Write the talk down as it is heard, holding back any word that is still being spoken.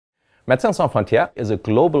Médecins Sans Frontières is a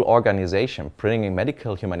global organization bringing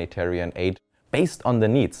medical humanitarian aid based on the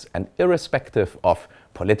needs and irrespective of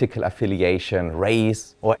political affiliation,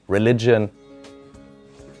 race or religion.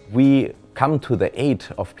 We come to the aid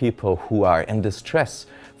of people who are in distress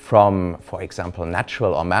from, for example,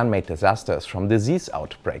 natural or man-made disasters, from disease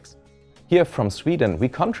outbreaks. Here from Sweden, we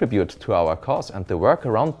contribute to our cause and the work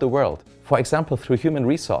around the world. For example, through human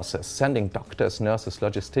resources, sending doctors, nurses,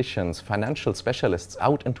 logisticians, financial specialists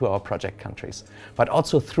out into our project countries, but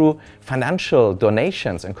also through financial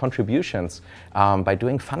donations and contributions by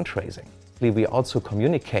doing fundraising. We also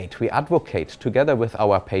communicate, we advocate together with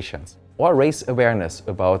our patients or raise awareness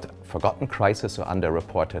about forgotten crises or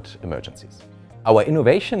underreported emergencies. Our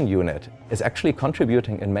innovation unit is actually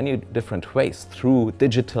contributing in many different ways through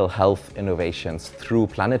digital health innovations, through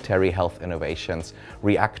planetary health innovations,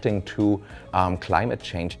 reacting to climate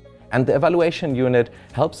change. And the evaluation unit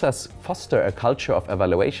helps us foster a culture of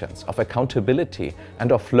evaluations, of accountability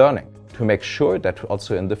and of learning to make sure that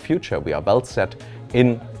also in the future we are well set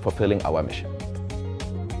in fulfilling our mission.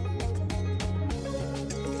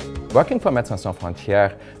 Working for Médecins Sans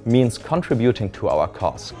Frontières means contributing to our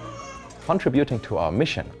cause, contributing to our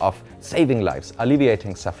mission of saving lives,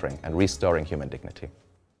 alleviating suffering and restoring human dignity.